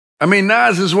I mean,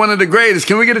 Nas is one of the greatest.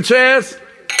 Can we get a cheers?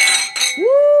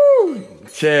 Woo!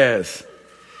 Cheers.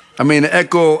 I mean, the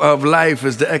echo of life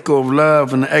is the echo of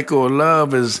love, and the echo of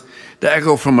love is the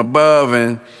echo from above,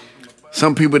 and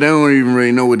some people, they don't even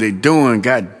really know what they're doing.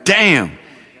 God damn.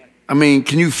 I mean,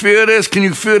 can you feel this? Can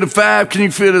you feel the vibe? Can you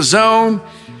feel the zone?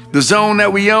 The zone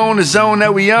that we own, the zone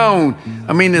that we own.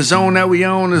 I mean, the zone that we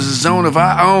own is the zone of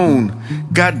our own.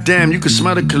 Goddamn, you can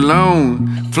smell the cologne.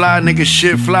 Fly nigga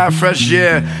shit, fly fresh,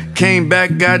 yeah. Came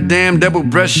back, goddamn, double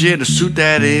breast, yeah. The suit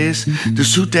that is, the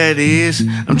suit that is.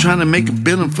 I'm trying to make a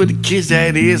billing for the kids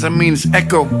that is. I mean, it's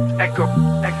echo, echo,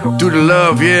 echo. Do the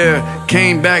love, yeah.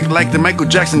 Came back like the Michael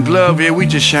Jackson glove, yeah. We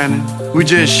just shining, we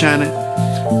just shining.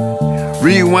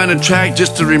 Rewind the track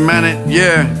just to remind it,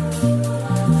 yeah.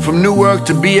 From Newark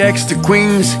to BX to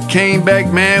Queens, came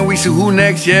back, man, we see who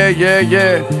next, yeah, yeah,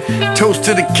 yeah. Toast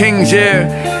to the kings,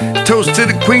 yeah. Toast to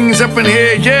the queens up in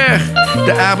here, yeah.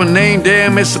 The album name,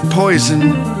 damn, it's a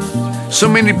poison. So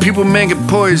many people, man, get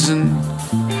poisoned.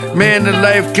 Man, the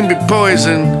life can be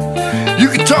poison. You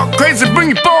can talk crazy, bring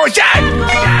your boys, yeah.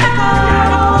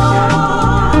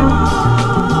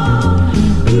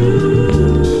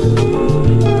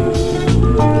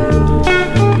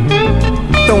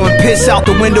 Throwing piss out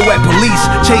the window at police,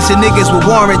 chasing niggas with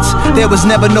warrants. There was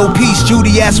never no peace,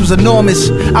 Judy ass was enormous.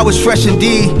 I was fresh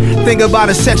indeed, think about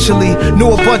it sexually.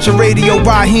 Knew a bunch of radio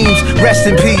Raheems, rest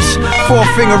in peace. 4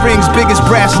 finger rings, big as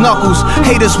brass knuckles.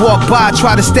 Haters walk by,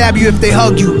 try to stab you if they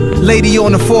hug you. Lady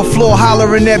on the 4th floor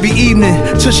hollering every evening,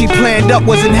 till she planned up,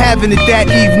 wasn't having it that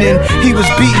evening. He was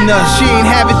beating her, she ain't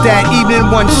have it that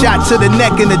evening. 1 shot to the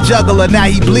neck and the jugular, now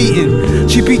he bleeding.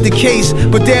 She beat the case,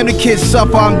 but damn the kids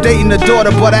suffer. I'm dating the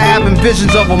daughter, but I having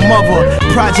visions of a mother.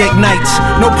 Project nights,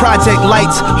 no project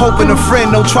lights. Hoping a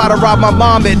friend don't try to rob my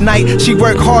mom at night. She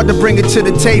worked hard to bring it to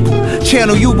the table.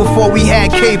 Channel U before we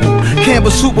had cable.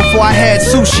 Campbell soup before I had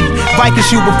sushi. Viking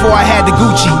shoe before I had the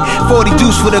Gucci. 40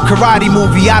 deuce for the karate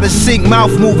movie. Out of sync,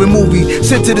 mouth moving movie.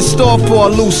 Sent to the store for a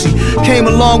Lucy. Came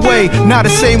a long way, now the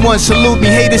same one salute me.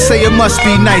 Haters say it must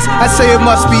be nice, I say it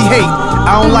must be hate.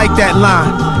 I don't like that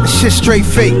line, that shit straight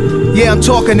fake. Yeah, I'm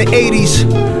talking the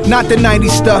 80s, not the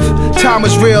 90s stuff. Time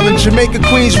is real in Jamaica,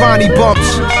 Queens, Ronnie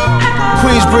bumps.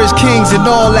 Queensbridge Kings and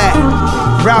all that.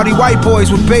 Rowdy white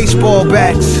boys with baseball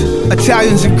bats.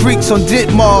 Italians and Greeks on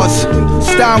Ditmars.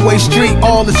 Steinway Street,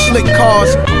 all the slick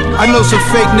cars. I know some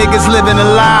fake niggas living a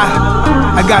lie.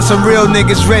 I got some real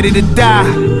niggas ready to die.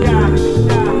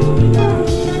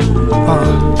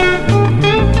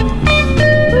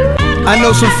 I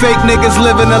know some fake niggas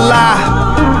living a lie.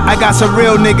 I got some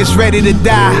real niggas ready to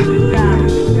die.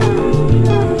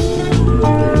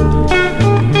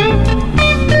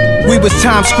 We was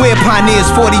Times Square pioneers,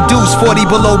 40 deuce, 40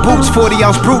 below boots, 40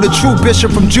 ounce brew, the true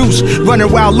bishop from Juice. Running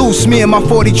wild loose, me and my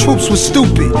 40 troops was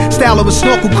stupid. Style of a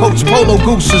snorkel coats, polo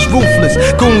gooses, ruthless.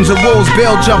 Goons and wolves,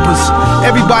 bail jumpers.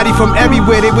 Everybody from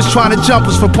everywhere, they was trying to jump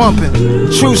us for pumping.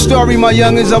 True story, my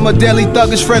youngins, I'm a deadly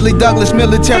thuggish, Fredley Douglass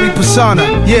military persona.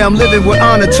 Yeah, I'm living with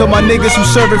honor to my niggas who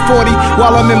serve at 40.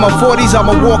 While I'm in my 40s, I'm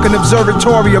a walking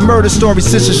observatory, a murder story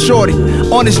since a shorty.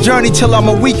 On this journey till I'm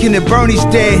a weekend and Bernie's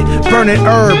dead. Burning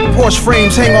herb, Porsche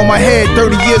frames hang on my head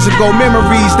 30 years ago.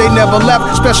 Memories, they never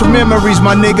left. Special memories,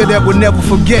 my nigga, that we'll never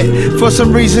forget. For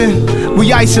some reason,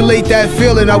 we isolate that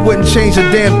feeling. I wouldn't change a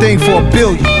damn thing for $1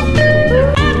 billion.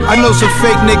 I know some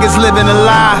fake niggas living a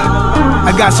lie.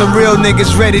 I got some real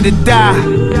niggas ready to die.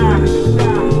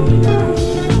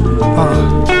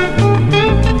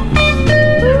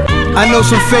 I know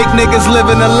some fake niggas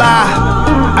living a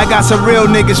lie. I got some real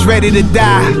niggas ready to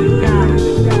die.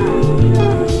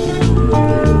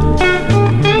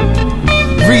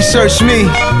 Research me.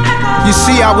 You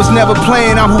see, I was never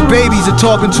playing. I'm who babies are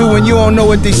talking to and you don't know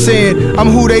what they saying. I'm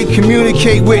who they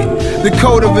communicate with. The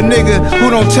code of a nigga who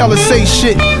don't tell or say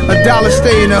shit. $1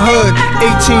 stay in the hood,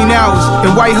 18 hours.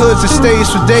 In white hoods it stays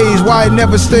for days. Why it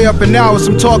never stay up in hours?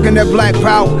 I'm talking that black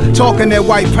power, talking that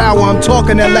white power. I'm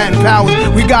talking that Latin powers.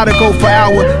 We gotta go for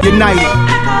our united.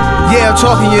 Yeah, I'm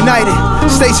talking united.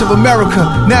 States of America,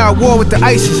 now at war with the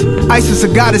ISIS. ISIS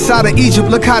a goddess out of Egypt,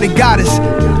 look how they got us.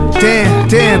 Damn,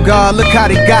 damn, God, look how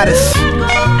they got us.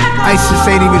 ISIS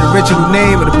ain't even the original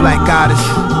name of the black goddess.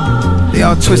 They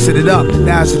all twisted it up,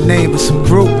 now it's the name of some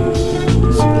group.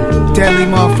 Some deadly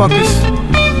motherfuckers.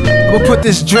 I'ma put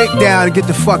this drink down and get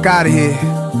the fuck out of here.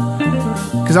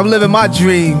 Cause I'm living my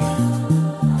dream.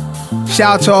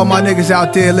 Shout out to all my niggas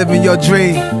out there living your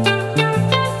dream.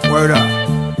 Word up.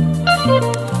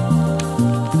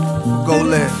 Go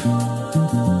live.